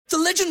The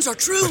legends are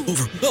true.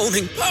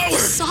 Overwhelming power!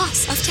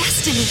 Sauce of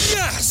destiny.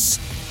 Yes!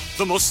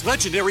 The most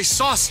legendary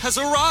sauce has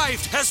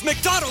arrived as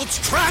McDonald's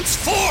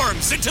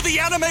transforms into the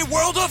anime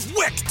world of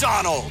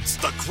WickDonald's.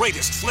 The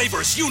greatest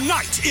flavors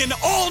unite in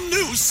all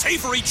new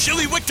savory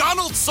chili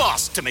McDonald's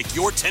sauce to make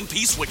your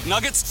 10-piece Wick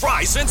Nuggets,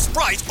 fries, and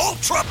Sprite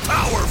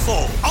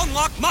ultra-powerful.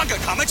 Unlock manga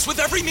comics with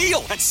every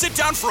meal and sit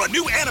down for a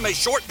new anime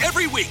short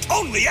every week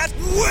only at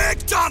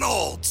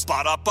WickDonald's.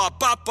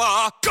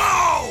 Ba-da-ba-ba-ba,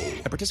 go!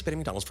 At participating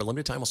McDonald's for a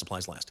limited time while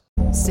supplies last.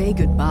 Say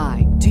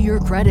goodbye to your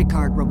credit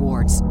card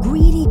rewards.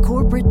 Greedy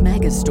corporate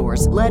mega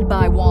stores, led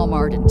by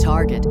Walmart and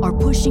Target, are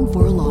pushing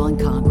for a law in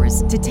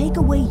Congress to take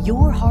away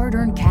your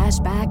hard-earned cash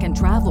back and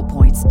travel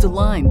points to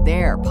line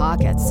their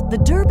pockets. The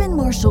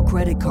Durbin-Marshall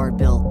credit card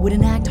bill would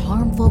enact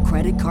harmful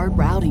credit card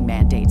routing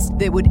mandates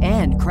that would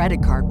end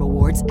credit card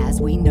rewards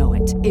as we know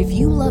it. If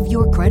you love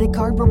your credit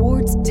card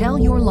rewards, tell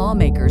your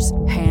lawmakers,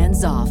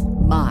 hands off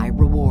my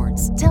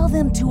rewards. Tell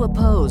them to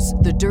oppose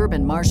the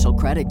Durbin-Marshall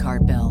credit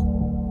card bill.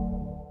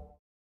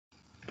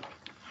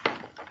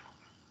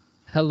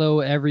 Hello,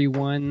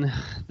 everyone.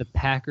 The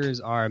Packers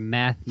are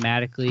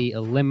mathematically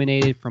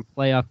eliminated from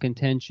playoff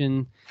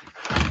contention.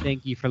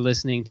 Thank you for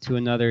listening to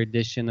another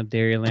edition of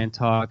Dairyland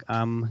Talk.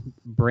 I'm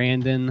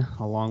Brandon,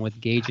 along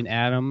with Gage and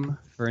Adam,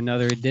 for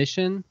another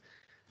edition.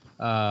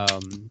 The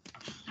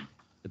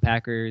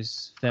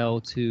Packers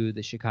fell to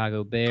the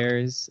Chicago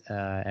Bears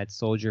at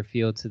Soldier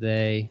Field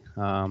today.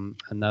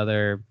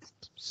 Another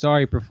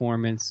sorry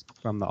performance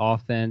from the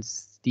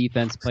offense.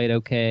 Defense played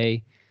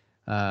okay.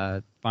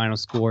 Final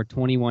score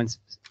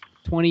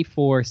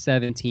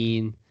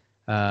 24-17.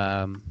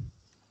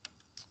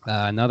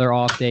 Another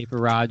off day for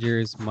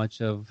Rodgers.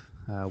 Much of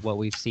what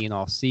we've seen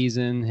all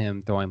season,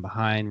 him throwing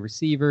behind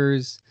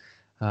receivers,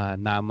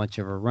 not much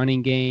of a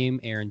running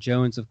game. Aaron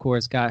Jones, of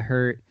course, got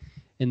hurt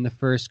in the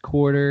first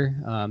quarter.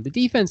 The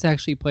defense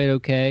actually played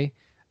okay,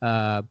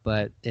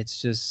 but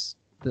it's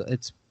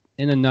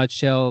in a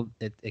nutshell,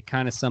 it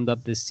kind of summed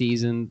up this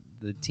season.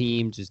 The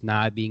team just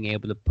not being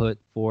able to put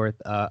forth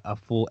a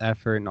full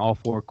effort in all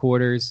four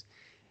quarters.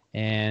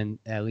 And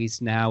at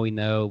least now we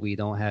know we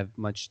don't have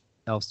much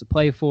else to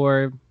play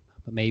for,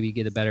 but maybe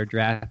get a better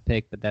draft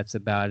pick, but that's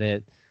about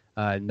it.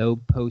 No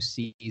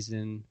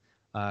postseason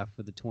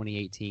for the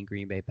 2018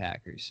 Green Bay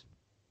Packers.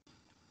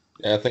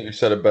 Yeah, I think you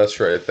said it best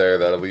right there,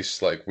 that at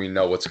least like we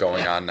know what's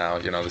going on now.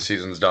 You know, the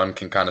season's done,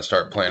 can kind of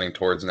start planning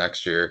towards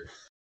next year.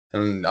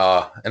 And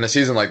in a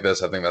season like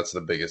this, I think that's the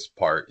biggest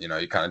part. You know,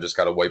 you kind of just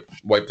got to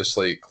wipe the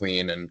slate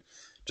clean and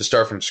just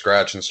start from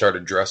scratch and start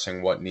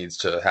addressing what needs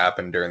to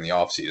happen during the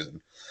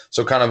offseason.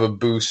 So kind of a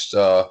boost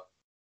kind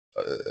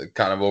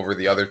of over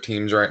the other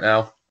teams right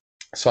now,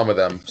 some of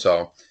them.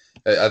 So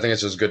I think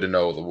it's just good to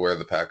know where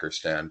the Packers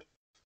stand.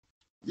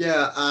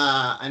 Yeah,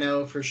 I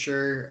know for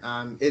sure.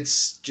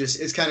 It's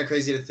kind of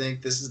crazy to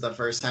think this is the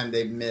first time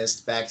they've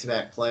missed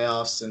back-to-back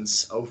playoffs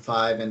since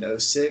 05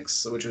 and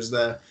 06, which was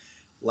the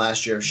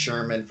last year of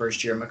Sherman,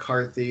 first year of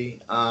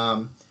McCarthy.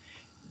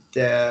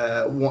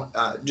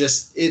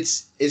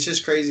 It's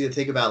just crazy to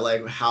think about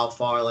like how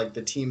far like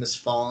the team has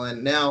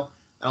fallen. Now,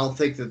 I don't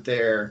think that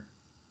they're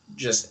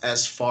just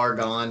as far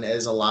gone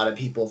as a lot of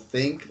people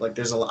think. Like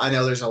I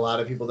know there's a lot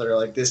of people that are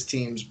like, this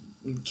team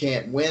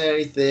can't win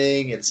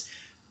anything. It's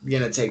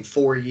gonna take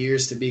 4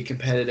 years to be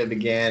competitive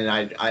again.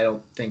 And I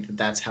don't think that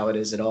that's how it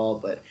is at all.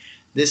 But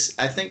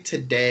I think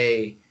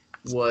today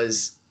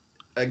was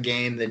a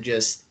game that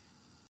just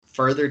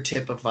further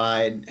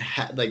typified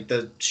like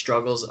the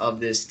struggles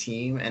of this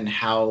team and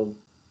how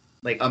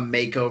like a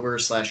makeover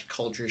 /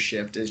 culture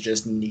shift is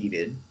just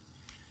needed.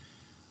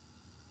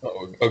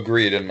 Oh,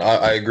 agreed, and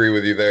I agree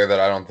with you there that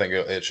I don't think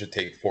it should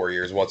take 4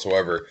 years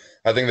whatsoever.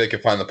 I think they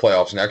could find the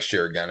playoffs next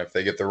year again if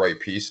they get the right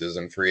pieces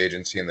in free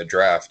agency and the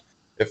draft.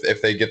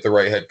 If they get the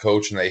right head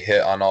coach and they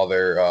hit on all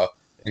their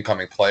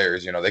incoming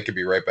players, you know, they could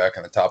be right back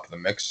on the top of the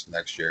mix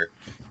next year.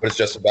 But it's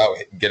just about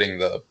getting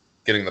the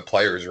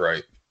players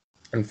right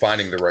and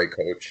finding the right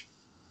coach.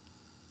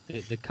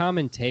 The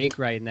common take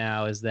right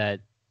now is that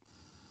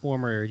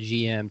former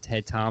GM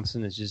Ted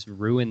Thompson has just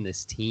ruined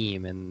this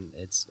team, and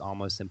it's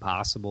almost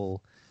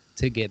impossible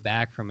to get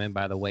back from him.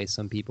 By the way,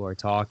 some people are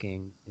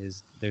talking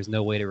is there's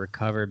no way to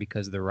recover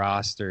because the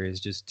roster is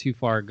just too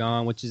far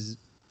gone, which is,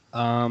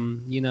 a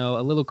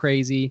little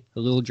crazy, a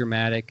little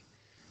dramatic.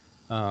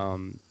 There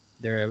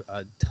are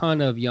a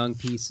ton of young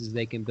pieces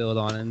they can build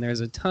on, and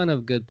there's a ton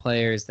of good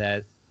players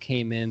that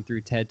came in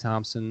through Ted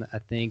Thompson. I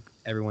think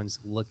everyone's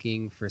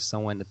looking for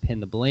someone to pin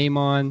the blame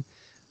on.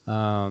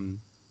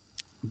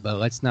 But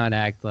let's not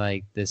act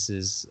like this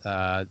is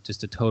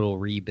just a total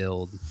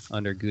rebuild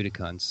under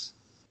Gutekunst.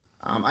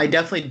 I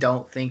definitely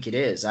don't think it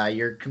is.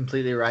 You're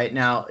completely right.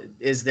 Now,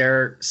 is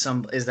there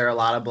a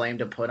lot of blame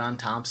to put on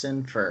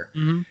Thompson for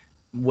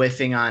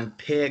whiffing on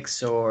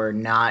picks or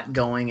not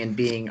going and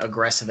being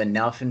aggressive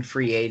enough in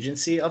free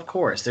agency? Of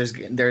course,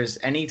 there's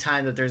any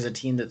time that there's a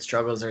team that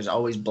struggles, there's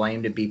always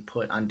blame to be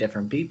put on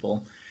different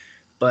people.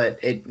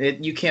 But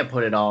you can't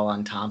put it all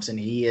on Thompson.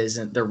 He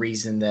isn't the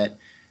reason that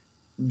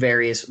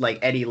various, like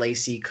Eddie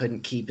Lacy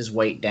couldn't keep his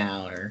weight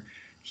down, or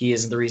he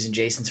isn't the reason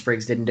Jason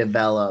Spriggs didn't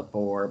develop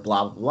or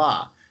blah, blah,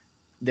 blah.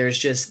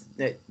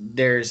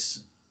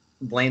 There's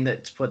blame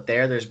that's put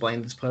there. There's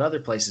blame that's put other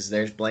places.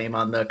 There's blame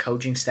on the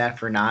coaching staff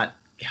for not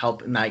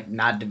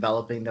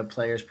developing the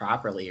players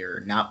properly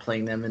or not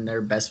playing them in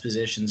their best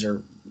positions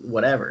or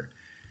whatever.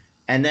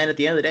 And then at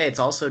the end of the day, it's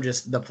also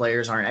just the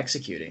players aren't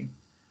executing.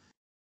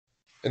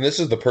 And this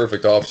is the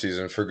perfect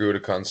offseason for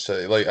Gutekunst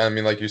to,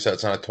 like you said,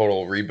 it's not a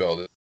total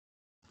rebuild.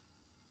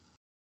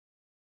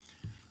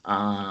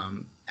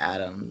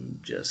 Adam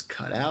just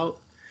cut out.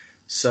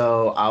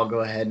 So I'll go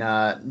ahead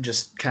and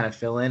just kind of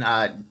fill in.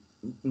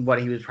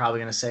 What he was probably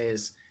going to say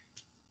is,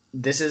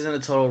 this isn't a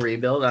total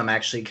rebuild. I'm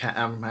actually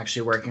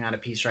working on a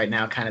piece right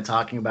now, kind of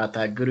talking about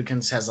that.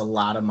 Gutekunst has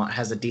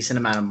a decent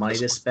amount of money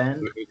to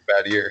spend.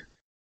 Bad year.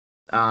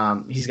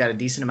 He's got a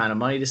decent amount of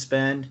money to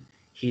spend.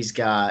 He's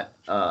got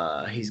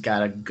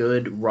a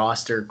good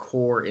roster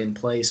core in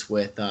place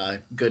with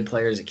good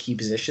players at key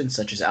positions,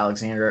 such as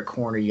Alexander at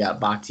corner. You got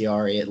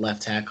Bakhtiari at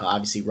left tackle,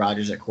 obviously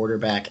Rodgers at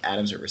quarterback,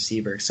 Adams at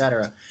receiver,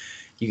 etc.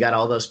 You got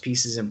all those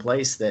pieces in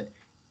place that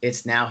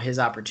it's now his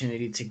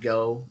opportunity to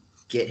go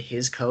get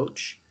his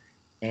coach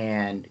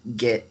and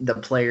get the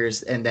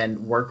players, and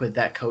then work with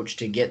that coach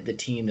to get the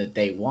team that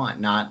they want.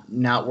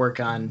 Not work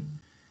on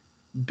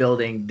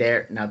building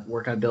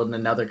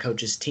another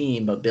coach's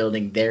team, but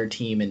building their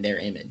team and their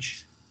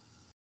image.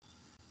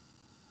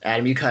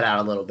 Adam, you cut out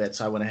a little bit,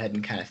 so I went ahead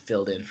and kind of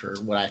filled in for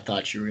what I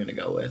thought you were going to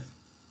go with.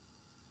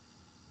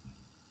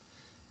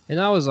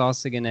 And I was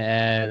also going to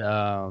add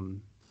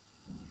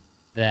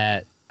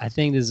that I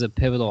think this is a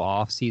pivotal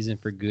offseason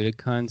for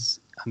Gutekunst.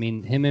 I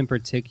mean, him in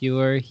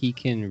particular,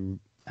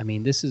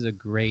 this is a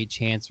great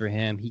chance for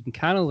him. He can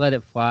kind of let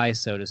it fly,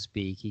 so to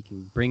speak. He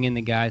can bring in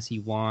the guys he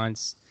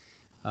wants.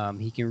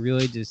 He can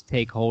really just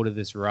take hold of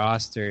this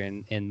roster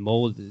and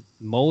mold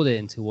it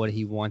into what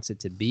he wants it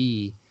to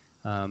be.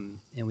 And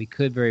we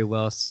could very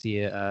well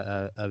see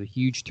a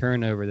huge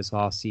turnover this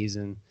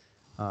offseason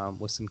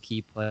with some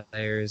key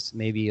players,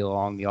 maybe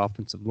along the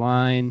offensive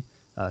line,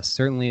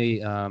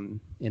 certainly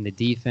in the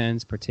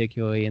defense,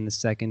 particularly in the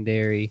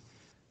secondary.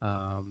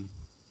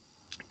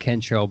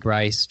 Kentrell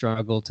Bryce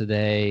struggled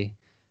today.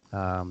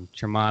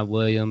 Tramon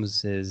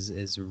Williams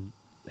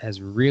has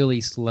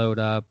really slowed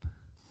up,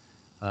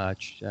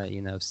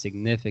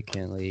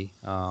 significantly.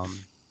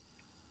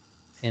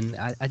 And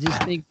I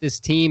just think this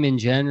team in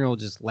general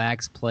just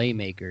lacks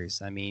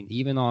playmakers. I mean,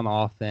 even on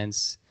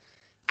offense,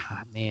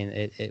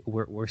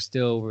 we're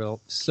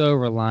still so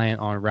reliant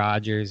on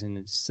Rodgers, and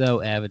it's so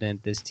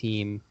evident this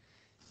team,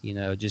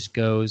 just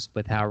goes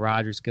with how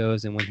Rodgers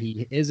goes. And when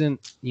he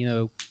isn't,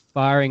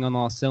 firing on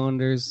all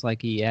cylinders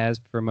like he has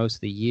for most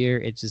of the year,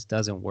 it just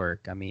doesn't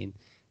work. I mean,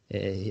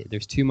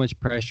 there's too much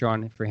pressure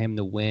on for him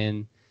to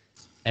win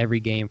every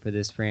game for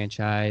this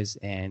franchise,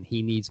 and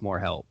he needs more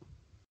help.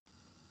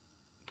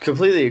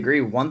 Completely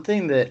agree. One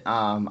thing that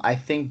I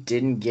think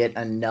didn't get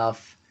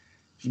enough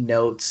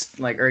notes,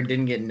 or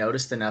didn't get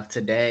noticed enough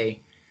today,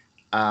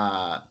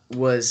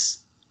 was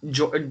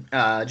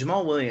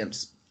Jamal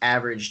Williams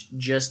averaged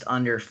just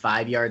under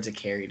 5 yards a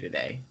carry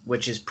today,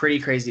 which is pretty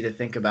crazy to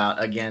think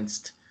about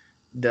against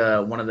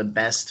one of the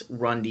best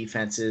run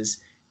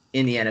defenses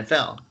in the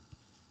NFL.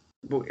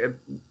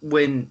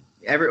 When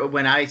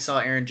I saw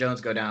Aaron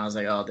Jones go down, I was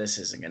like, oh, this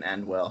isn't going to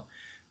end well.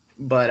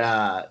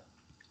 But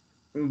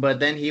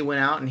then he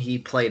went out and he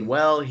played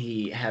well.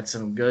 He had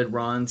some good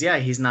runs. Yeah,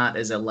 he's not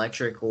as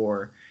electric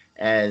or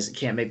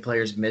can't make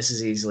players miss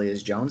as easily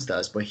as Jones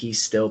does, but he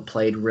still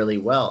played really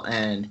well.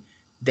 And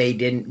they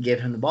didn't give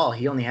him the ball.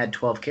 He only had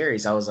 12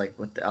 carries. I was like,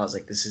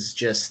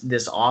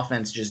 this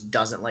offense just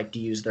doesn't like to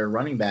use their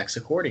running backs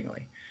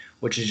accordingly,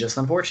 which is just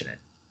unfortunate.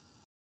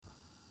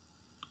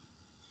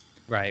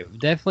 Right.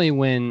 Definitely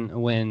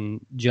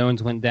when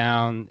Jones went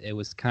down, it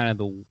was kind of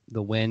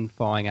the wind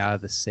falling out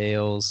of the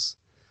sails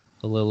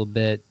a little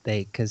bit.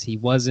 Because he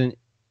wasn't,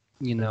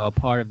 a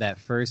part of that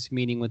first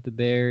meeting with the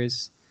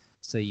Bears.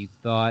 So you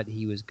thought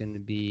he was going to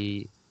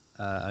be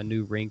a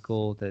new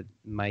wrinkle that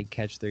might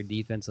catch their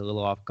defense a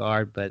little off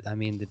guard. But, I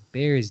mean, the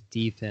Bears'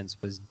 defense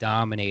was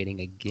dominating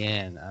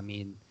again. I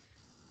mean,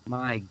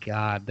 my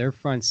God, their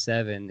front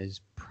seven is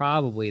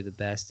probably the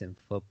best in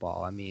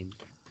football. I mean,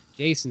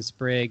 Jason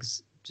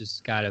Spriggs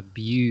just got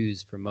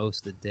abused for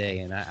most of the day,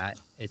 and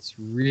it's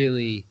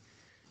really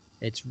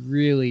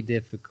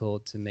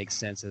difficult to make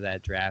sense of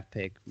that draft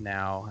pick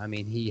now. I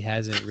mean, he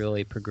hasn't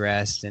really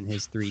progressed in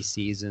his 3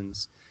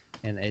 seasons.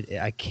 And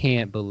I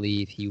can't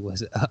believe he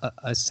was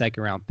a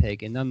second-round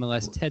pick. And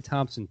nonetheless, Ted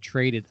Thompson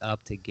traded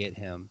up to get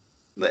him.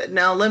 But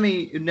now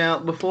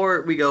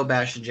before we go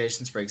bashing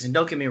Jason Spriggs, and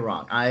don't get me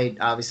wrong, I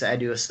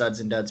do a studs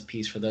and duds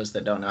piece for those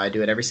that don't know. I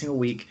do it every single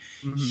week.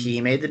 Mm-hmm.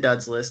 He made the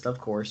duds list, of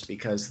course,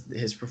 because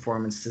his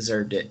performance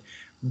deserved it.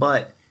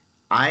 But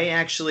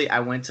I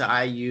went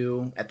to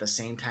IU at the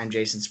same time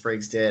Jason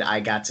Spriggs did. I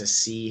got to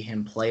see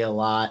him play a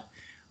lot.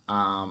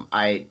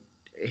 I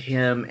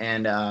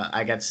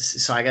got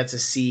to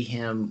see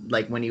him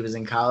like when he was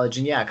in college,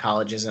 and yeah,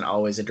 college isn't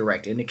always a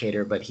direct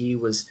indicator, but he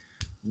was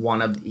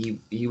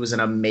he was an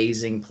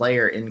amazing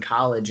player in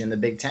college in the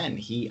Big Ten.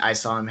 I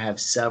saw him have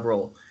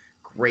several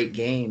great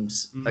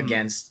games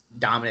against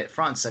dominant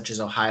fronts such as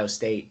Ohio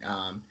State,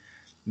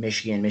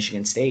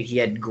 Michigan State. He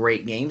had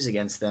great games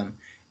against them.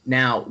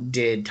 Now,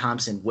 did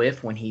Thompson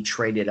whiff when he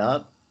traded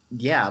up?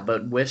 Yeah,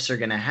 but whiffs are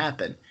going to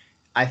happen.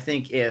 I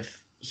think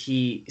if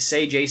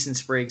Jason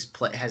Spriggs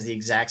has the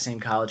exact same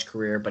college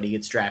career, but he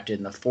gets drafted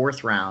in the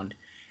 4th round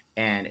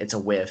and it's a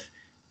whiff,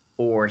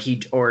 or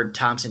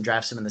Thompson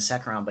drafts him in the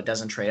 2nd round but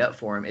doesn't trade up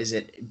for him, is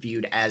it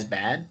viewed as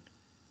bad?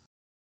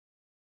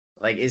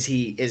 Like, is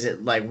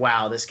it like,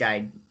 wow, this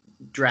guy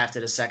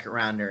drafted a 2nd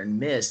rounder and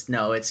missed?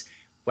 No, it's,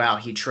 wow,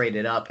 he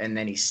traded up and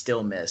then he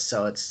still missed.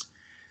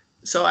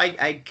 So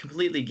I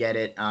completely get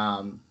it.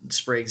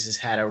 Spriggs has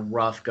had a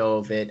rough go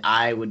of it.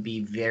 I would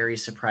be very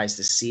surprised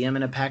to see him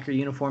in a Packer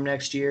uniform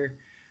next year.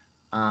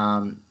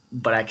 But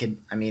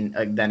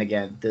then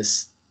again,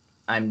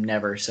 I'm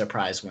never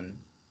surprised when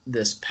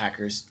this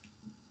Packers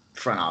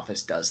front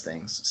office does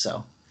things.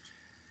 So.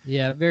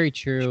 Yeah, very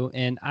true.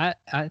 And I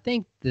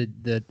think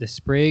the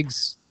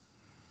Spriggs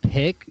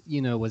pick,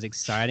 was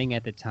exciting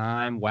at the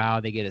time. Wow,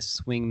 they get a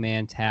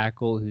swingman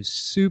tackle who's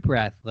super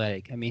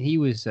athletic. I mean, he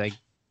was like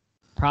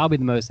probably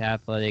the most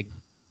athletic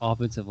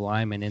offensive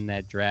lineman in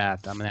that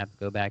draft. I'm going to have to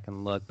go back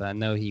and look, but I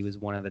know he was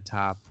one of the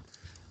top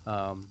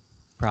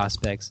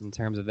prospects in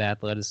terms of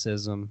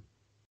athleticism.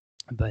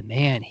 But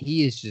man,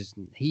 he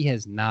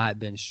has not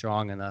been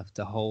strong enough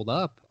to hold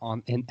up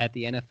at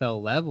the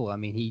NFL level. I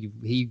mean,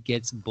 he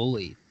gets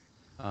bullied.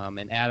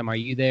 And Adam, are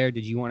you there?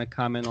 Did you want to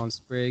comment on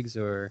Spriggs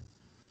or?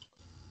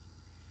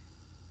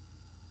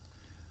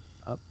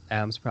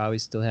 Adam's probably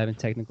still having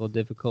technical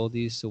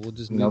difficulties, so we'll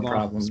just move on. No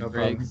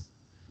problem.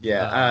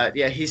 Yeah,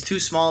 he's too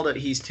small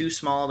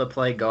to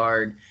play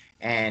guard,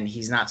 and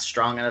he's not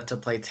strong enough to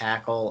play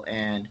tackle.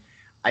 And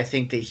I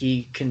think that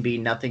he can be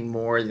nothing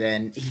more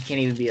than, he can't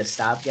even be a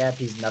stopgap.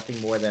 He's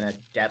nothing more than a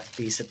depth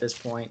piece at this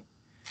point.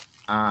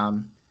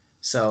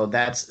 So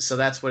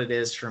that's what it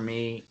is for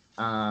me.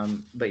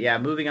 But yeah,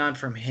 moving on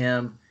from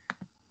him,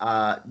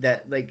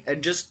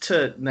 just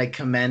to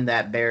commend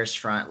that Bears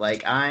front.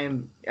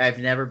 I've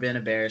never been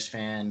a Bears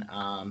fan.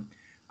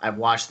 I've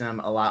watched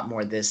them a lot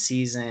more this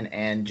season,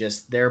 and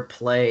just their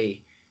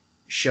play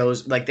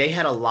shows, they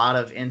had a lot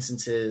of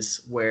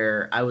instances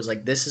where I was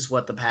like, this is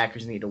what the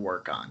Packers need to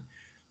work on.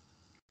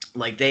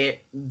 This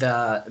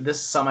is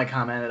something I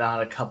commented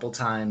on a couple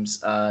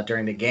times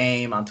during the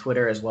game on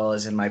Twitter, as well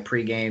as in my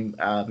pregame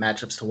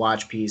matchups to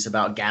watch piece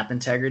about gap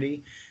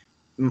integrity.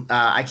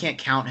 I can't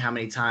count how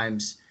many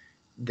times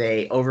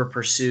they over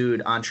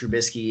pursued on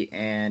Trubisky,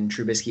 and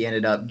Trubisky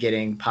ended up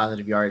getting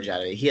positive yardage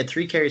out of it. He had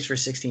 3 carries for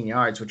 16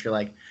 yards, which you're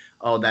like,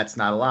 oh, that's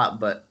not a lot.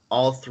 But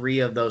all 3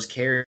 of those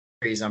carries,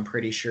 I'm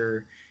pretty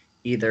sure,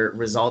 either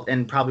result,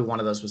 and probably one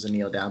of those was a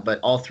kneel down, but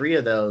all 3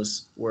 of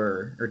those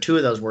were, or 2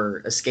 of those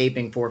were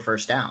escaping for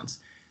first downs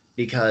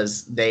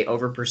because they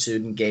over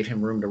pursued and gave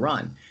him room to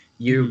run.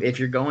 If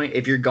you're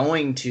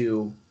going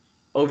to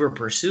over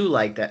pursue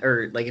like that,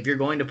 or if you're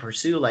going to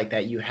pursue like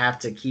that, you have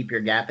to keep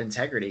your gap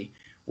integrity,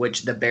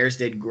 which the Bears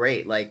did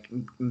great.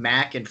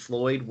 Mack and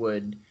Floyd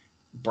would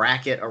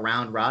bracket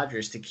around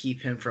Rodgers to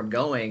keep him from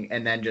going,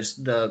 and then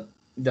just the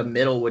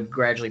middle would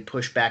gradually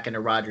push back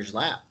into Rodgers'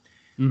 lap.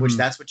 Which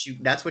that's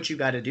what you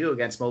got to do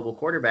against mobile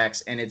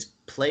quarterbacks, and it's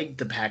plagued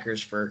the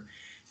Packers for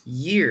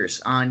years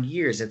on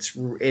years.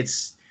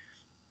 It's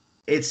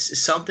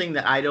something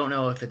that I don't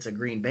know if it's a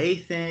Green Bay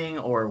thing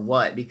or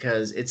what,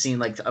 because it seemed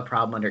like a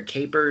problem under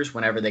Capers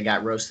whenever they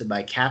got roasted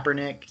by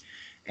Kaepernick,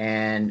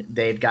 and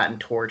they've gotten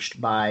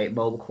torched by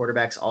mobile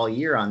quarterbacks all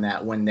year on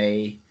that when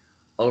they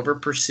over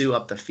pursue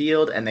up the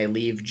field and they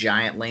leave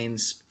giant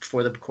lanes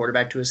for the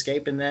quarterback to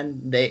escape, and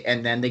then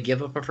they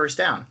give up a first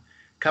down.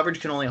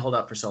 Coverage can only hold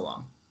up for so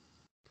long.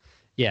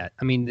 Yeah,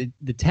 I mean,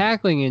 the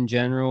tackling in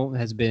general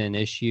has been an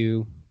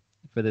issue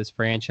for this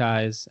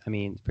franchise. I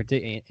mean,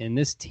 particularly in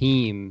this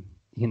team,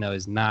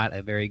 is not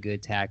a very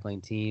good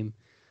tackling team.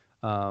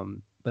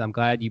 But I'm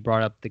glad you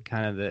brought up the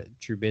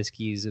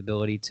Trubisky's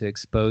ability to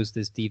expose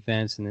this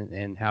defense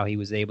and how he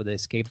was able to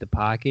escape the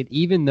pocket.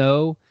 Even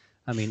though,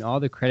 I mean, all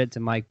the credit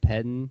to Mike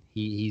Pettin,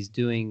 he's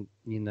doing,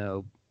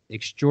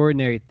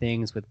 extraordinary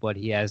things with what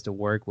he has to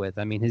work with.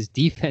 I mean, his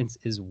defense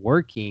is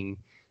working.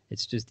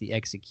 It's just the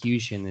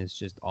execution is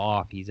just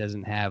off. He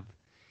doesn't have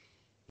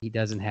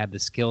the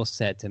skill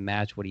set to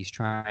match what he's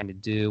trying to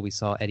do. We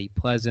saw Eddie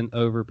Pleasant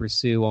over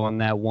pursue on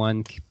that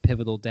one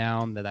pivotal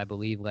down that I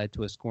believe led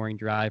to a scoring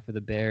drive for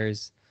the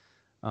Bears.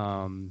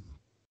 Go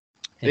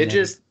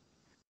ahead.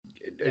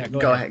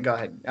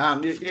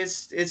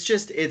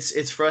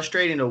 It's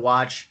frustrating to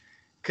watch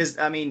because,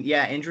 I mean,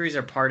 yeah, injuries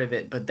are part of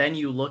it, but then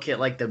you look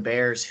at the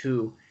Bears,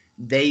 who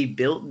they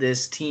built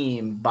this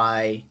team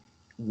by,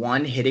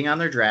 1, hitting on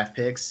their draft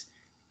picks,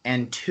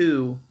 and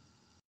 2,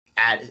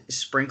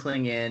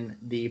 sprinkling in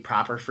the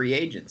proper free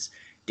agents.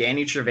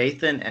 Danny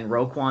Trevathan and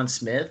Roquan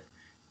Smith.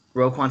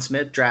 Roquan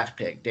Smith, draft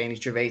pick. Danny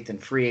Trevathan,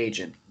 free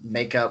agent.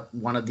 Make up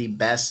one of the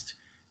best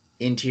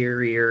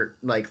interior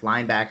like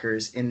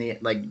linebackers in the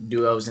like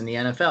duos in the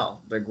NFL.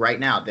 Like right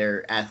now,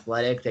 they're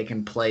athletic. They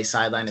can play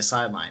sideline to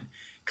sideline.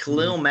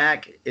 Khalil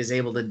Mack is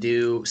able to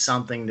do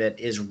something that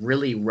is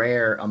really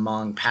rare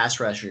among pass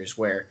rushers,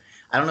 where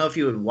I don't know if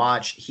you would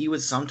watch, he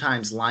would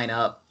sometimes line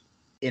up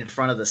in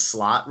front of the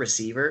slot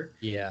receiver.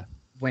 Yeah.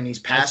 When he's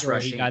pass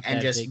rushing, he got and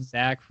that just big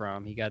sack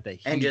from. He got that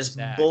huge and just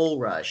sack. bull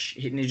rush.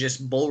 And he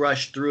just bull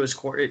rush through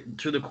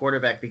through the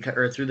quarterback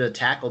through the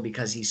tackle,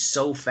 because he's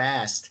so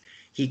fast.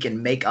 He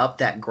can make up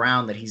that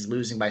ground that he's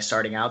losing by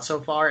starting out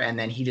so far, and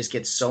then he just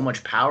gets so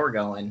much power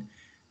going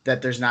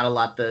that there's not a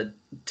lot the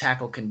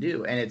tackle can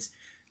do. And it's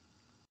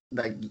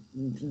like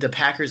the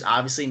Packers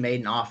obviously made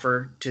an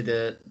offer to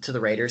the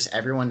Raiders.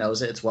 Everyone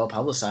knows it. It's well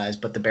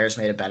publicized, but the Bears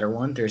made a better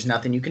one. There's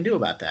nothing you can do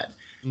about that.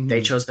 Mm-hmm.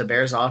 They chose the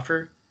Bears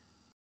offer,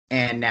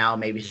 and now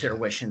maybe they're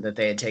wishing that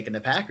they had taken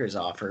the Packers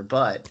offer.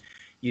 But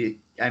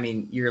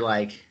you're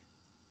like,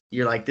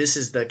 this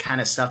is the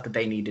kind of stuff that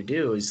they need to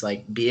do, is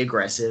like be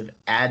aggressive,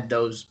 add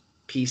those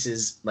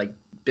pieces, like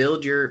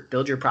build your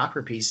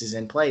proper pieces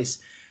in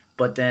place,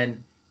 but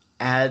then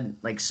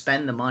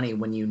spend the money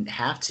when you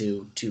have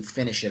to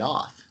finish it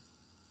off.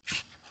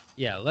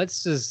 Yeah,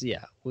 let's just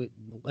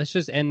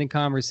end the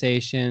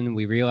conversation.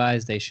 We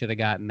realized they should have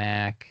got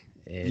Mac.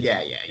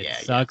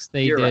 It sucks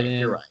they didn't.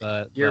 You're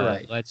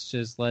right. But let's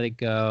just let it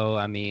go.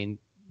 I mean,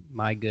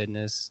 my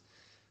goodness,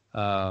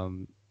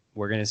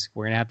 we're gonna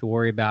have to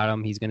worry about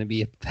him. He's gonna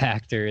be a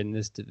factor in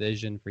this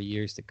division for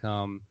years to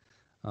come.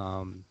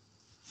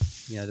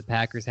 The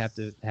Packers have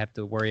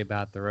to worry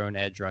about their own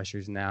edge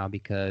rushers now,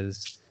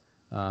 because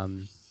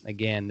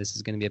again, this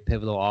is going to be a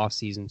pivotal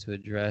offseason to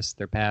address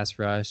their pass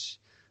rush.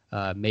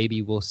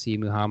 Maybe we'll see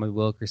Muhammad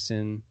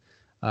Wilkerson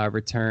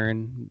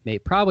return,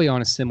 probably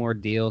on a similar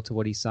deal to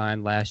what he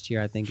signed last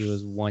year. I think it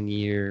was 1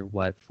 year,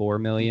 $4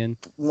 million?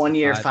 1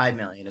 year, $5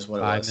 million is what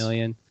it was. $5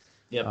 million.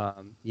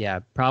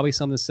 Yep. Probably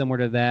something similar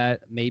to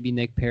that. Maybe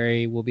Nick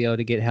Perry will be able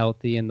to get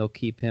healthy and they'll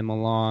keep him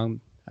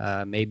along.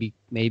 Maybe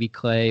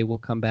Clay will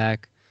come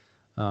back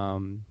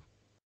on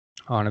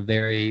a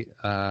very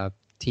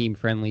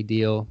team-friendly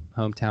deal,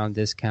 hometown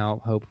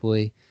discount,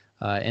 hopefully.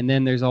 And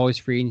then there's always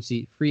free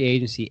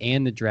agency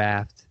and the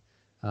draft.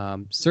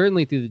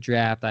 Certainly through the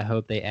draft, I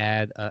hope they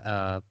add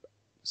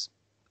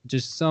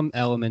just some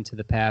element to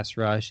the pass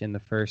rush in the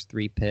first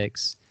 3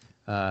 picks.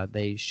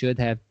 They should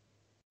have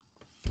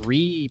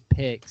 3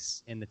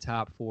 picks in the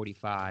top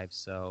 45.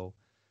 So,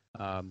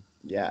 I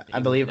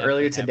believe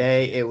earlier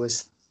today I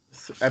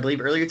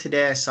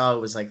saw it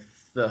was like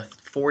the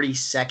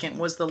 42nd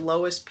was the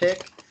lowest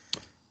pick.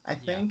 I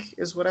think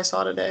is what I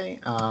saw today.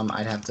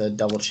 I'd have to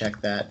double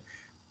check that,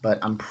 but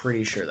I'm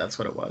pretty sure that's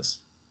what it was.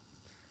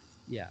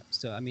 Yeah.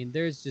 So, I mean,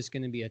 there's just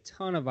going to be a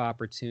ton of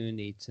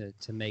opportunity to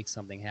make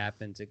something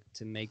happen, to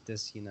make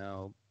this,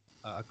 a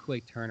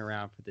quick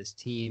turnaround for this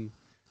team.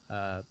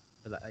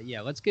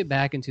 Let's get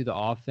back into the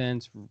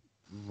offense.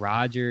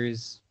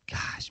 Rodgers,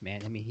 gosh,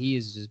 man. I mean, he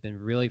has just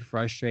been really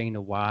frustrating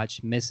to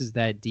watch. Misses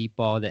that deep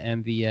ball to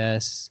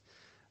MVS.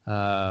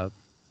 What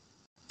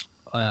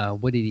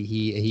did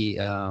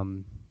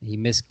he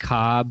missed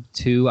Cobb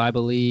too, I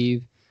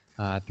believe.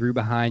 Threw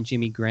behind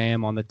Jimmy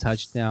Graham on the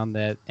touchdown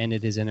that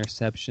ended his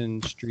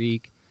interception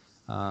streak.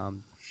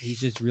 He's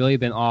just really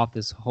been off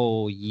this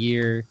whole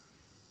year,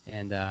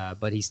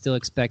 but he still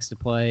expects to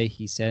play.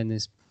 He said in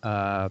his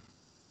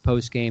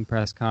post-game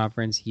press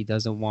conference he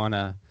doesn't want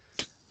to,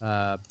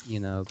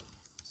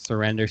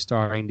 surrender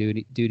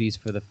starting duties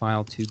for the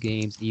final 2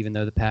 games, even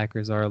though the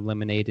Packers are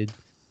eliminated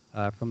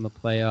from the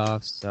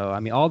playoffs. So,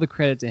 I mean, all the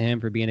credit to him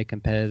for being a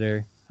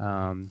competitor.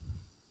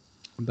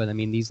 But, I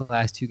mean, these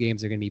last 2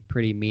 games are going to be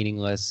pretty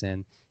meaningless.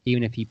 And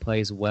even if he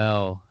plays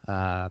well,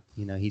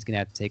 he's going to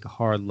have to take a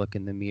hard look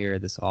in the mirror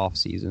this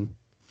offseason.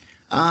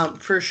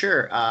 For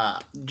sure.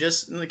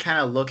 Just kind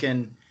of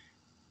looking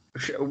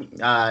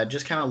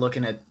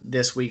at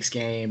this week's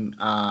game.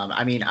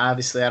 I mean,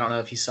 obviously, I don't know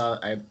if you saw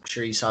 – I'm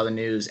sure you saw the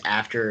news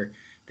after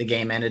the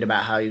game ended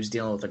about how he was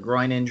dealing with a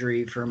groin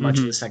injury for much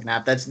of the second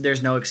half.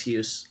 There's no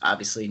excuse,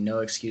 obviously, no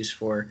excuse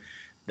for –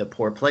 the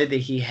poor play that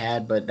he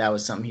had, but that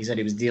was something he said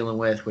he was dealing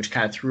with, which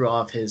kind of threw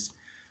off his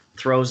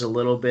throws a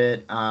little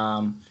bit.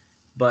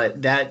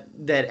 But that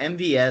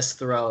MVS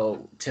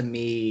throw to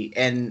me,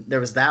 and there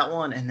was that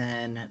one, and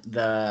then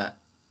the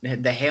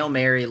Hail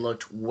Mary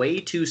looked way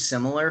too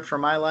similar for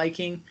my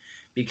liking,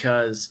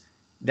 because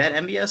that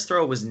MVS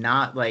throw was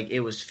not like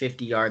it was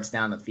 50 yards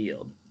down the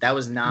field. That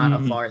was not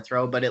a far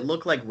throw, but it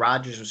looked like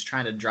Rodgers was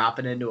trying to drop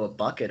it into a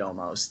bucket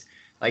almost,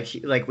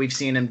 like we've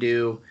seen him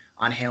do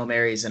on Hail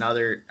Marys and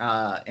other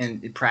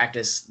in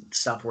practice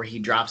stuff where he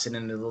drops it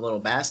into the little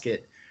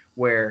basket,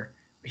 where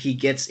he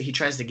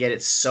tries to get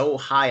it so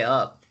high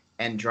up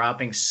and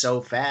dropping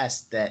so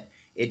fast that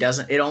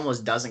it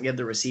almost doesn't give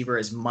the receiver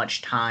as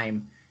much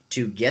time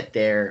to get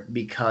there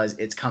because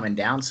it's coming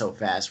down so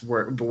fast.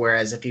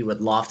 Whereas if he would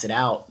loft it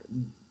out,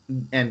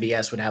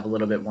 MVS would have a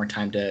little bit more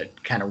time to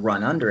kind of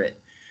run under it.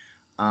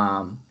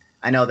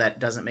 I know that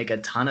doesn't make a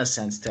ton of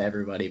sense to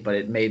everybody, but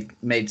it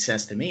made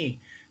sense to me,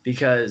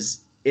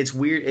 because it's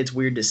weird. It's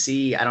weird to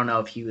see. I don't know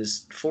if he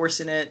was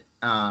forcing it.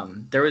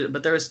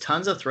 There was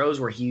tons of throws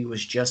where he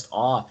was just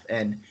off,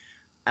 and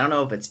I don't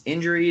know if it's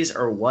injuries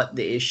or what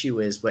the issue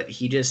is, but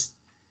he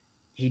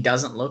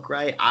doesn't look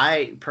right.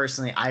 I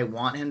personally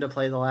want him to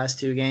play the last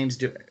 2 games.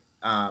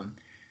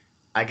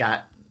 I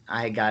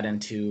got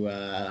into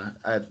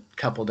a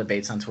couple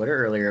debates on Twitter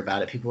earlier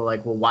about it. People were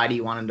like, well, why do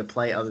you want him to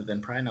play other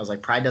than Pride? And I was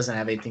like, Pride doesn't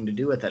have anything to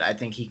do with it. I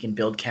think he can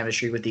build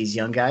chemistry with these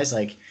young guys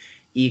like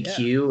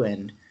EQ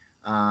and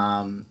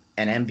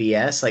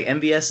MVS. Like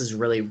MVS is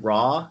really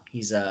raw.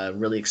 He's a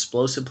really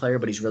explosive player,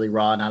 but he's really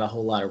raw. Not a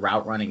whole lot of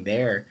route running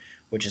there,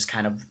 which is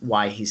kind of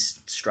why he's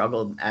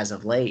struggled as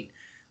of late.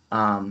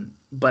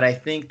 But I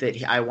think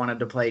that I wanted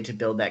to play to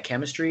build that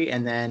chemistry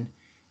and then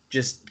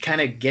just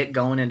kind of get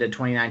going into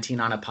 2019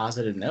 on a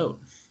positive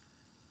note.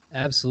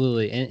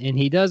 Absolutely. And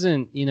he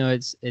doesn't,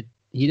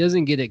 he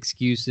doesn't get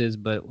excuses,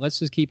 but let's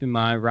just keep in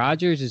mind,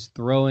 Rodgers is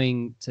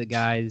throwing to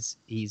guys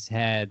he's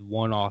had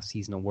one off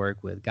season to work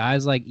with.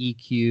 Guys like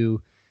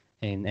EQ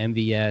and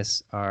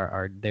MVS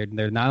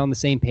they're not on the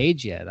same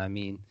page yet. I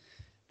mean,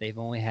 they've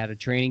only had a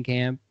training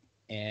camp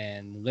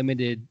and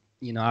limited,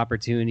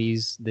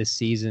 opportunities this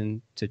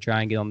season to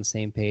try and get on the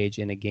same page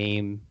in a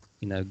game,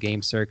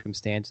 game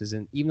circumstances.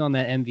 And even on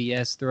that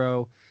MVS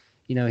throw,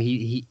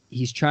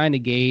 he's trying to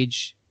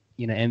gauge,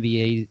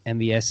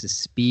 MVS's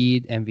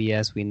speed.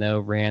 MVS, we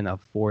know, ran a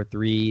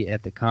 4.3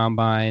 at the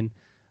combine.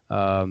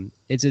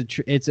 It's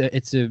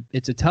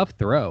a tough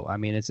throw. I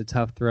mean, it's a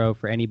tough throw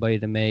for anybody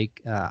to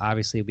make.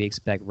 Obviously, we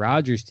expect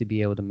Rodgers to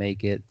be able to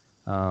make it.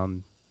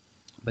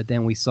 But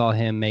then we saw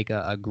him make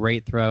a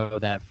great throw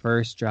that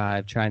first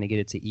drive, trying to get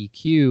it to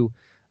EQ,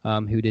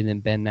 who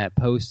didn't bend that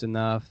post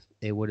enough.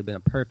 It would have been a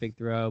perfect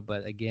throw.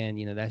 But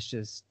again, that's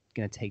just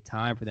going to take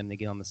time for them to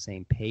get on the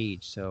same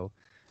page. So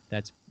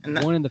that's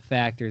one of the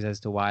factors as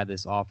to why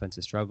this offense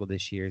has struggled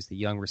this year is the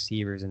young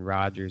receivers and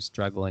Rodgers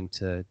struggling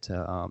to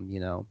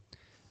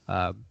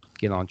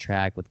get on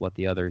track with what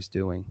the other is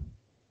doing.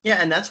 Yeah,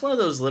 and that's one of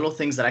those little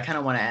things that I kind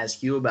of want to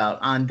ask you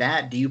about. On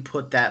that, do you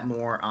put that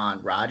more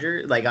on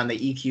Rodgers, like on the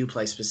EQ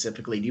play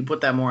specifically? Do you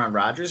put that more on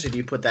Rodgers or do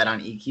you put that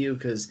on EQ?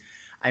 Because,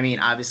 I mean,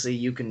 obviously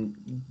you can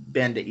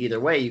bend it either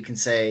way. You can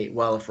say,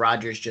 well, if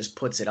Rodgers just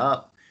puts it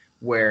up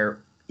where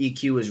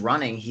EQ is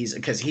running,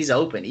 because he's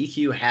open.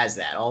 EQ has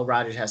that. All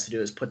Rodgers has to do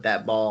is put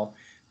that ball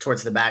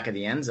towards the back of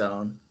the end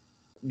zone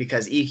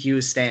because EQ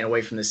is staying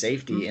away from the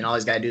safety, and all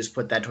he's got to do is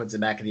put that towards the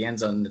back of the end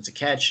zone and it's a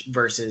catch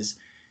versus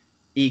 –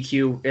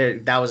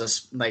 EQ, that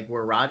was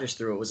where Rodgers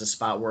threw it was a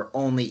spot where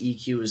only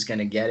EQ is going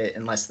to get it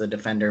unless the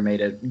defender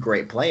made a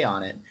great play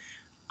on it.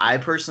 I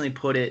personally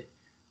put it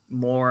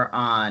more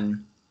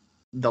on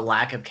the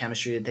lack of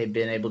chemistry that they've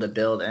been able to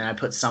build, and I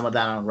put some of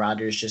that on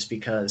Rodgers just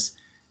because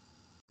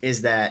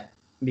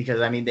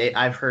I mean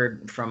I've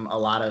heard from a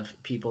lot of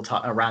people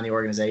around the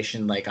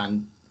organization, like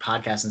on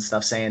podcasts and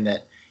stuff, saying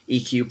that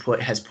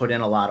EQ has put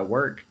in a lot of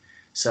work.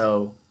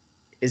 So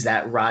is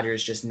that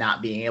Rodgers just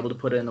not being able to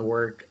put in the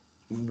work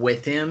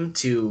with him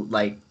to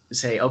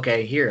say,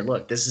 okay, here,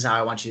 look, this is how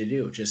I want you to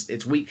do. Just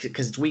it's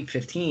week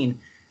 15.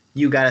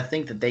 You got to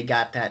think that they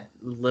got that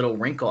little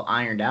wrinkle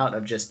ironed out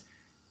of just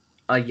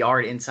a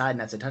yard inside and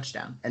that's a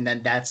touchdown. And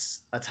then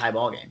that's a tie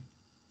ball game.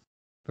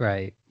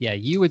 Right. Yeah.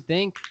 You would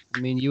think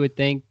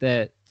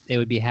that it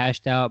would be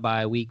hashed out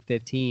by week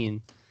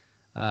 15.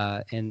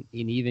 And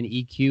even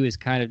EQ is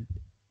kind of,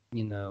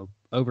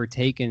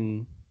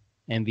 overtaken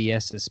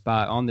MVS's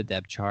spot on the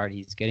depth chart.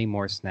 He's getting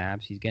more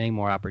snaps. He's getting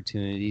more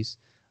opportunities.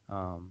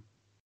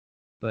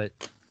 But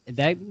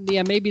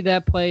maybe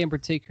that play in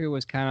particular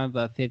was kind of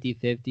a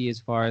 50-50 as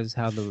far as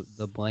how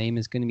the blame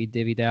is going to be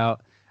divvied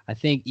out. I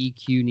think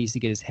EQ needs to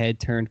get his head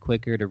turned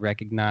quicker to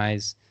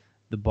recognize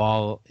the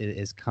ball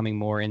is coming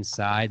more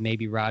inside.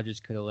 Maybe Rodgers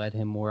could have led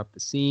him more up the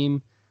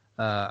seam.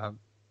 But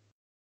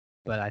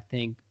I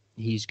think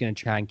he's going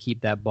to try and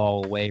keep that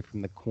ball away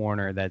from the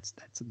corner that's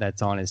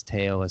on his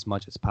tail as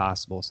much as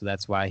possible. So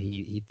that's why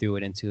he threw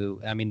it into.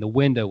 I mean, the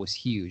window was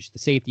huge. The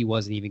safety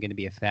wasn't even going to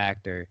be a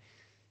factor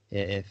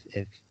if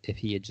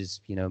he had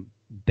just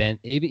bent.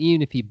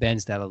 Even if he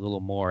bends that a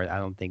little more, I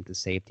don't think the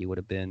safety would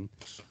have been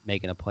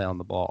making a play on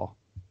the ball.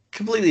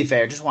 Completely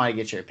fair. Just want to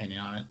get your opinion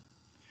on it.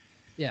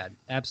 Yeah,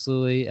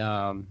 absolutely.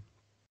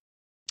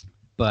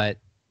 But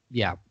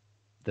yeah,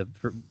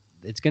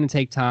 it's going to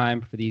take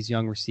time for these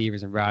young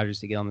receivers and Rodgers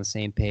to get on the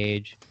same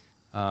page.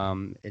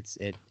 It's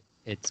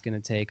going to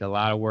take a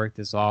lot of work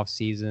this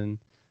offseason,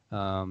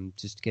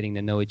 just getting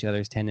to know each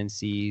other's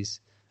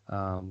tendencies,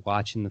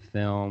 watching the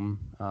film.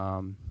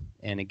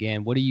 And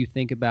again, what do you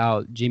think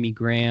about Jimmy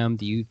Graham?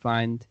 Do you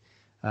think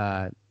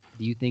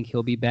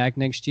he'll be back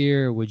next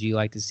year, or would you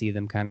like to see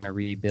them kind of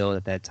rebuild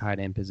at that tight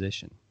end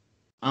position?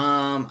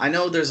 I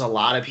know there's a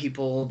lot of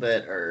people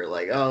that are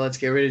like, oh, let's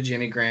get rid of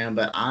Jimmy Graham,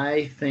 but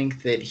I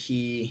think that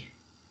he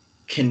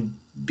can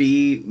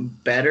be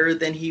better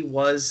than he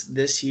was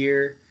this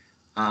year.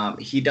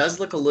 He does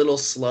look a little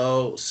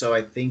slow, so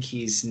I think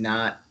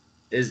I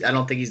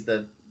don't think he's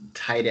the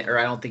tight end, or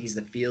I don't think he's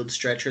the field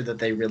stretcher that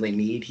they really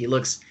need. He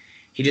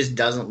just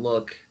doesn't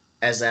look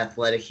as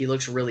athletic. He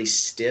looks really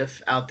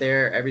stiff out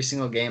there every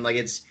single game. Like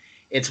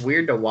it's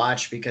weird to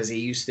watch because he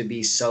used to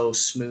be so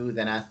smooth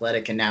and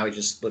athletic, and now he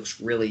just looks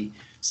really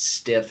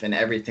stiff in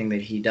everything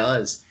that he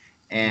does.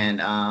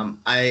 And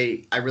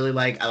I really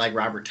like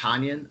Robert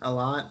Tonyan a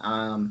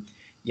lot.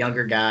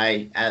 Younger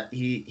guy,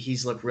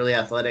 he's looked really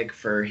athletic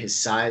for his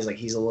size. Like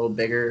he's a little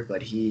bigger,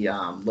 but he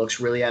looks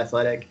really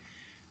athletic.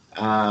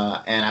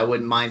 And I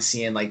wouldn't mind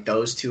seeing like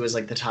those two as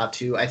like the top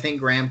two. I think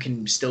Graham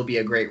can still be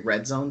a great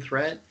red zone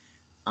threat,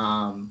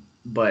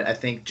 but I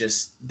think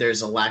just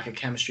there's a lack of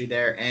chemistry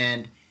there.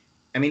 And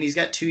I mean, he's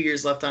got 2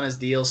 years left on his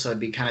deal, so it'd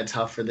be kind of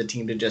tough for the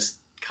team to just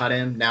cut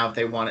him. Now,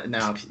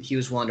 if he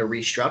was willing to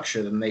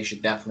restructure them, they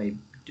should definitely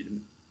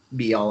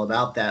be all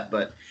about that.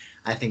 But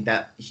I think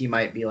that he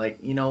might be like,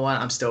 you know what,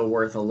 I'm still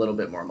worth a little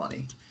bit more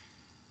money.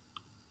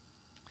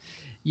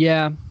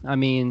 Yeah, I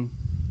mean,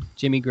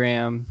 Jimmy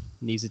Graham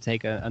needs to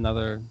take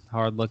another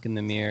hard look in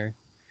the mirror.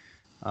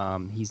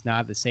 He's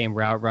not the same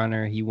route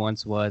runner he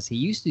once was. He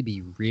used to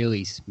be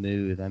really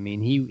smooth. I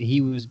mean,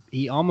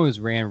 he almost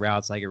ran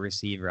routes like a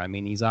receiver. I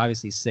mean, he's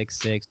obviously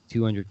 6'6",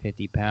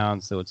 250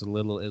 pounds, so it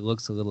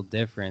looks a little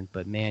different.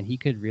 But man, he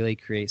could really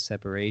create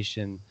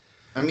separation.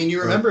 I mean,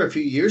 you remember a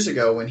few years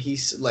ago when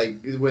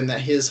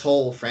his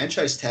whole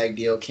franchise tag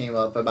deal came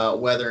up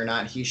about whether or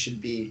not he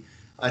should be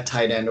a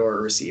tight end or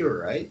a receiver,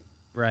 right?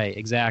 Right,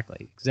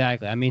 exactly.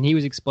 I mean, he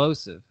was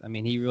explosive. I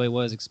mean, he really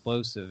was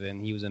explosive,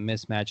 and he was a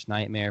mismatch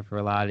nightmare for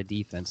a lot of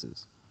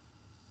defenses.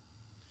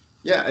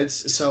 Yeah,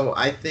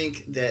 I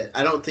think that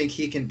I don't think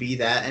he can be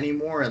that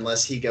anymore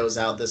unless he goes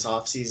out this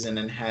offseason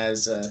and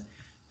has a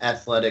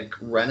athletic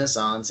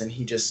renaissance and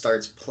he just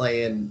starts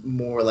playing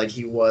more like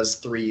he was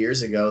 3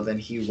 years ago than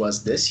he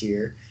was this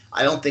year.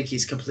 I don't think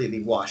he's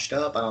completely washed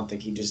up. I don't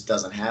think he just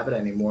doesn't have it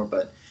anymore,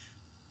 but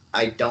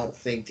I don't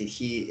think that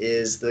he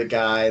is the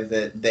guy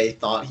that they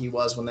thought he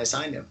was when they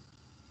signed him.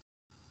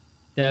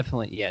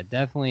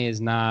 Definitely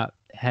is not.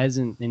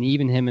 Hasn't, and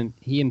even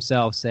he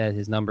himself said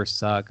his numbers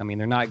suck. I mean,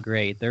 they're not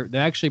great. They're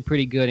actually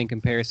pretty good in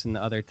comparison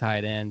to other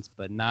tight ends,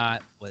 but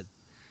not what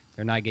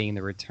they're not getting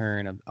the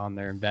return on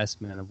their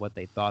investment of what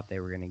they thought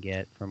they were going to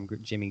get from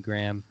Jimmy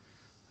Graham.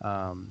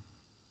 And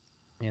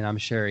I'm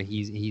sure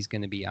he's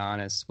going to be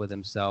honest with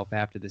himself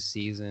after the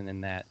season,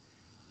 and that,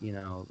 you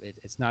know,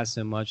 it's not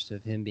so much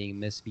of him being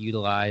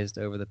misutilized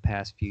over the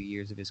past few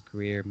years of his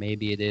career.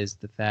 Maybe it is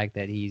the fact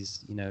that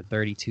he's,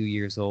 32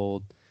 years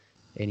old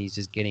and he's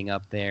just getting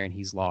up there and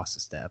he's lost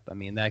a step. I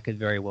mean, that could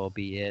very well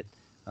be it.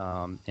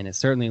 And it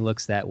certainly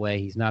looks that way.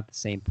 He's not the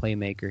same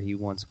playmaker he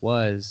once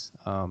was.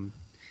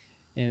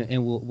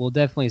 And we'll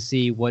definitely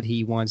see what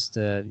he wants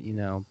to,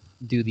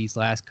 do these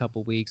last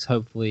couple weeks.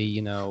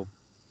 Hopefully,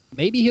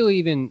 maybe he'll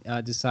even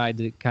decide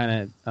to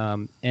kind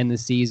of end the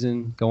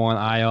season, go on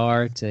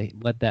IR to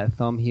let that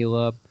thumb heal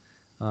up.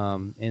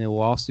 And it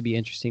will also be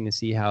interesting to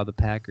see how the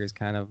Packers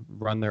kind of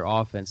run their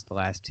offense the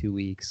last 2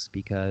 weeks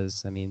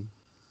because, I mean,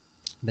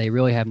 they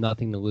really have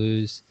nothing to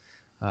lose.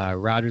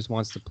 Rodgers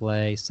wants to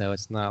play, so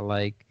it's not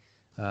like,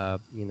 they're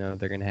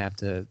going to have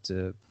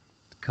to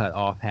cut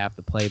off half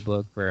the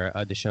playbook for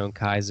DeShone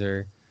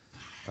Kizer.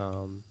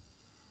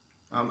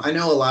 I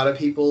know a lot of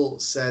people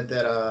said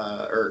that,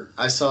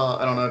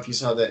 I don't know if you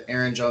saw that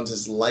Aaron Jones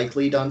is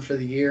likely done for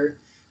the year.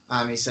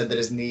 He said that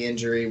his knee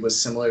injury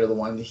was similar to the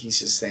one that he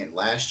sustained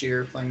last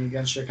year playing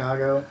against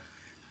Chicago,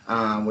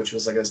 which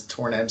was like a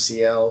torn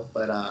MCL.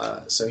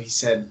 But so he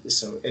said,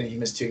 and he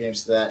missed 2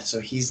 games to that. So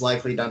he's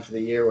likely done for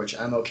the year, which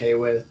I'm okay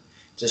with,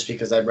 just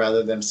because I'd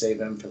rather them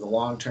save him for the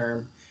long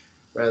term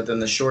rather than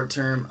the short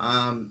term.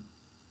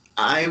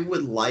 I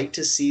would like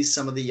to see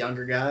some of the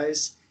younger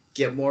guys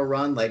get more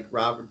run, like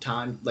Bob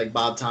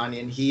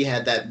Tonyan. He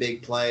had that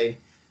big play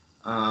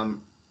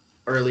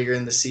earlier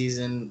in the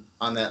season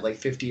on that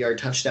 50-yard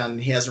touchdown,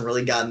 and he hasn't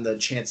really gotten the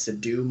chance to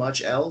do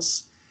much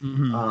else.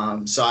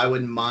 Mm-hmm. So I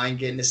wouldn't mind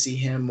getting to see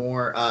him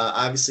more.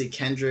 Obviously,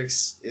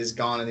 Kendricks is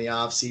gone in the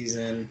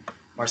offseason.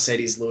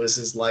 Mercedes Lewis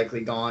is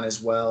likely gone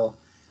as well.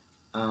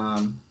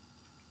 And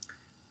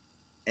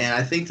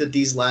I think that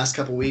these last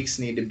couple weeks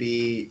need to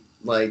be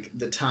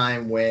the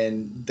time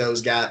when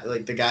those guys,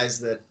 the guys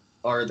that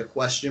are the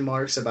question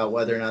marks about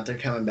whether or not they're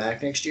coming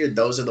back next year,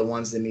 those are the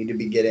ones that need to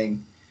be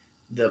getting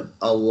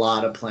a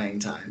lot of playing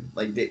time.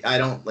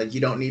 You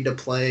don't need to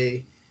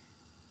play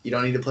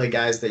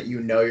guys that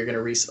you're going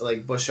to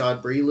like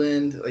Bashaud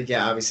Breeland.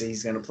 Yeah, obviously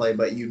he's going to play,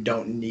 but you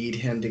don't need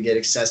him to get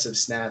excessive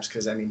snaps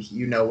because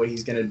what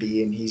he's going to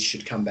be and he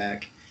should come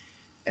back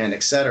and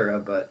etc.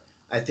 But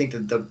I think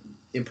that the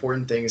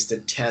important thing is to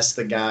test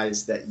the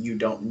guys that you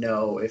don't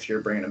know if you're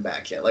bringing them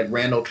back yet. Like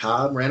Randall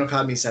Cobb. Randall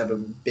Cobb needs to have a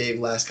big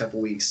last couple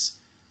weeks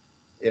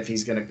if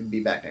he's going to be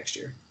back next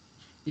year.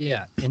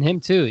 Yeah, and him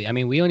too. I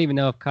mean, we don't even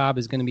know if Cobb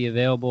is going to be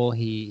available.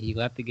 He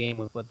left the game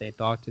with what they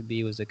thought to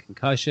be was a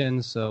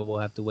concussion, so we'll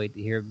have to wait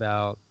to hear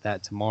about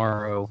that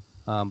tomorrow.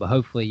 But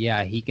hopefully,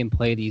 yeah, he can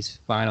play these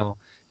final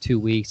 2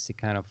 weeks to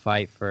kind of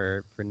fight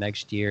for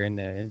next year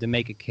and to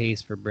make a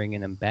case for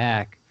bringing him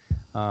back.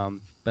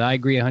 But I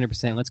agree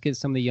 100%. Let's get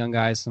some of the young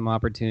guys some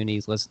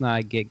opportunities. Let's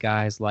not get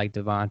guys like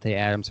Devontae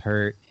Adams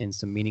hurt in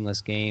some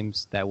meaningless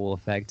games that will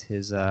affect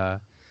his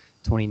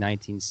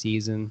 2019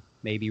 season.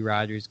 Maybe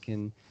Rodgers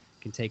can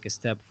take a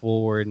step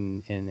forward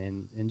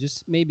and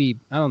just maybe,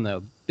 I don't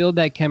know, build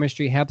that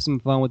chemistry, have some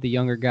fun with the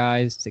younger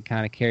guys to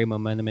kind of carry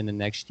momentum into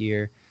next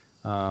year.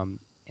 And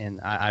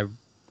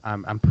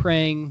I'm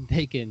praying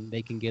they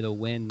can get a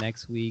win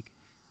next week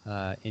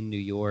in New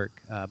York,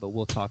 but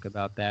we'll talk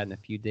about that in a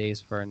few days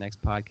for our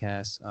next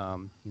podcast.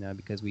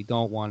 Because we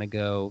don't want to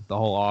go the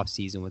whole off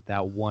season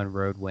without one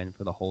road win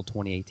for the whole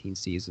 2018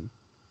 season.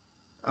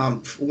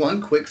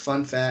 One quick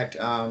fun fact,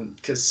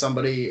 because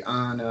somebody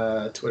on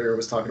Twitter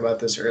was talking about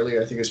this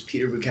earlier, I think it was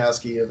Peter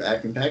Bukowski of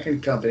Acme Packing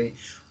Company,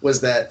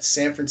 was that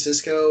San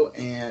Francisco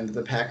and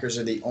the Packers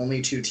are the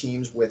only two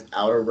teams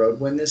without a road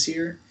win this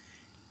year.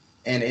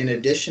 And in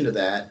addition to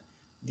that,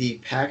 the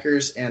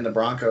Packers and the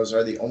Broncos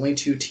are the only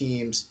two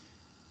teams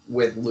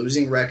with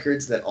losing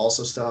records that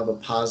also still have a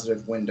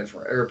positive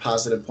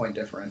positive point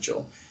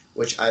differential.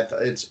 Which I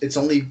thought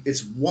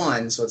it's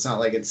one, so it's not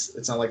like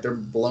they're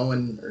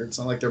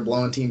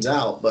blowing teams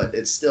out, but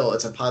it's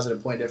a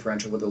positive point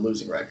differential with a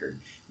losing record.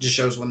 It just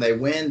shows when they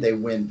win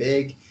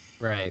big,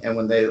 right? And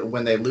when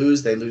they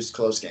lose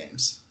close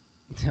games.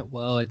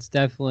 Well, it's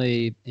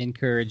definitely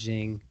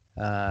encouraging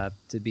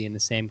to be in the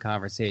same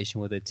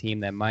conversation with a team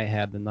that might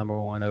have the number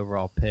 1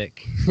 overall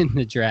pick in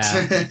the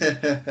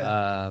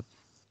draft.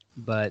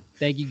 But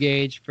thank you,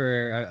 Gage,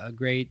 for a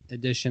great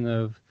edition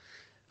of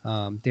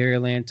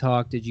Dairyland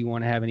Talk. Did you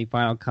want to have any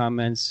final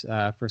comments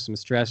for some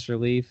stress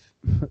relief?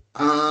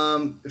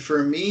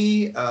 For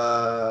me,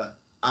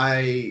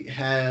 I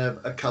have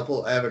a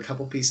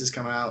couple pieces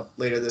coming out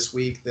later this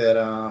week that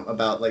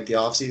about like the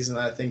off season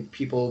that I think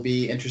people will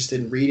be interested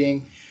in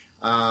reading.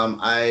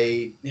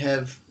 I've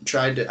been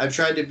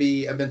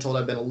told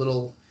I've been a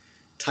little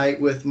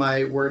tight with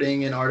my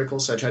wording in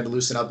articles, so I tried to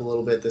loosen up a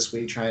little bit this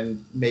week, try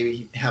and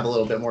maybe have a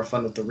little bit more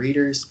fun with the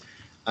readers.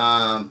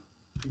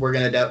 We're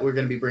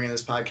gonna be bringing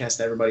this podcast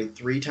to everybody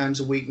 3 times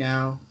a week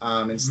now,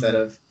 instead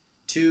of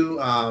 2.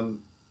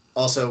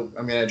 Also,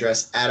 I'm gonna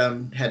address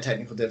Adam had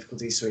technical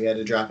difficulties, so he had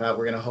to drop out.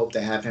 We're gonna hope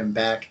to have him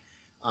back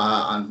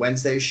on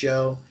Wednesday's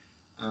show.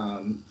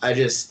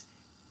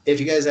 If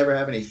you guys ever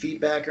have any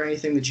feedback or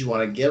anything that you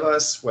want to give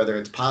us, whether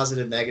it's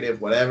positive, negative,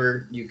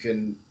 whatever, you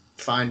can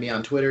find me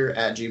on Twitter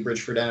at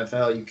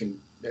GBridgefordNFL. You can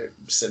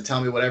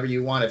tell me whatever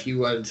you want. If you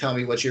want to tell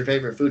me what your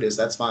favorite food is,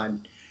 that's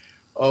fine.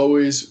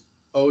 Always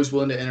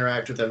willing to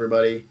interact with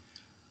everybody.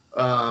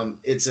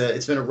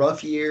 It's been a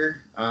rough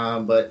year,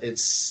 but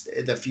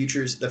the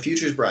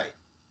future's bright.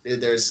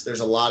 There's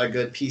a lot of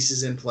good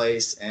pieces in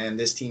place, and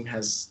this team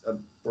has a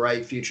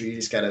bright future. You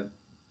just gotta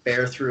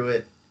bear through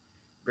it,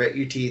 grit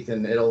your teeth,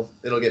 and it'll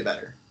get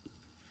better.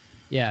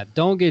 Yeah,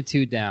 don't get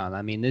too down.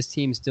 I mean, this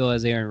team still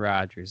has Aaron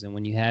Rodgers, and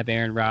when you have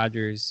Aaron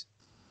Rodgers,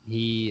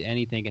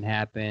 anything can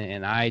happen,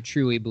 and I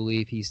truly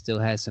believe he still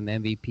has some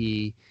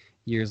MVP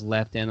years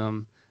left in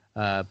him.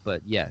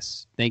 But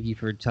yes, thank you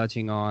for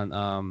touching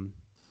on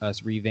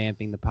us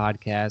revamping the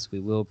podcast. We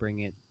will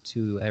bring it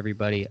to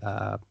everybody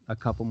a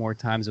couple more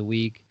times a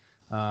week.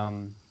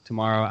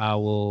 Tomorrow I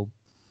will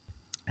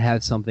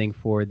have something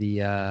for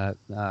the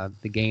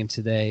game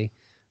today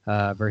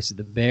versus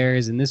the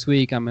Bears, and this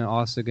week I'm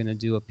also going to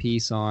do a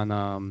piece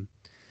on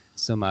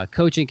some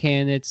coaching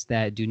candidates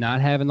that do not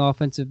have an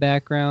offensive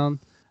background.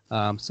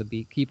 So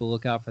keep a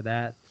lookout for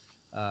that.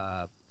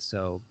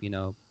 So we're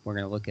going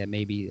to look at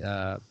maybe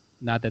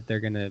not that they're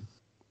going to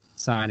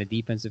sign a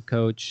defensive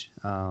coach,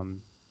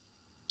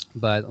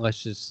 but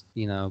let's just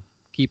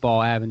keep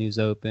all avenues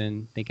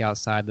open, think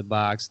outside the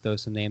box, throw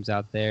some names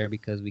out there,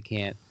 because we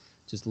can't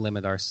just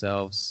limit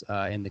ourselves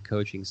in the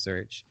coaching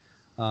search.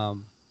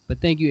 But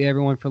thank you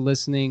everyone for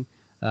listening,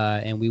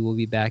 and we will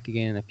be back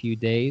again in a few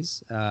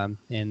days. And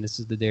this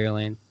is the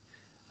Dairyland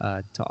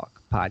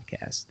Talk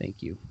podcast.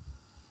 Thank you.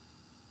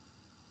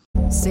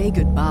 Say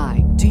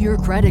goodbye to your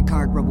credit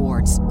card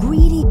rewards.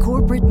 Greedy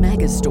corporate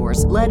mega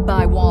stores, led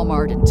by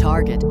Walmart and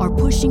Target, are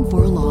pushing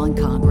for a law in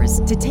Congress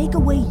to take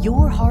away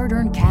your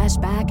hard-earned cash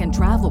back and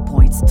travel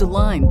points to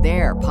line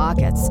their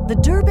pockets. The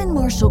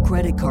Durbin-Marshall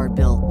credit card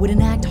bill would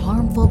enact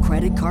harmful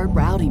credit card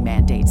routing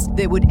mandates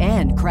that would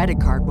end credit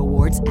card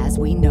rewards as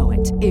we know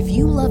it. If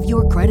you love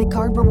your credit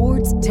card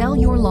rewards, tell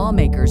your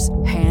lawmakers,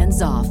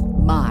 hands off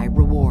my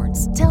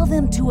rewards. Tell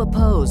them to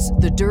oppose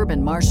the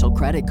Durbin-Marshall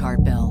credit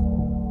card bill.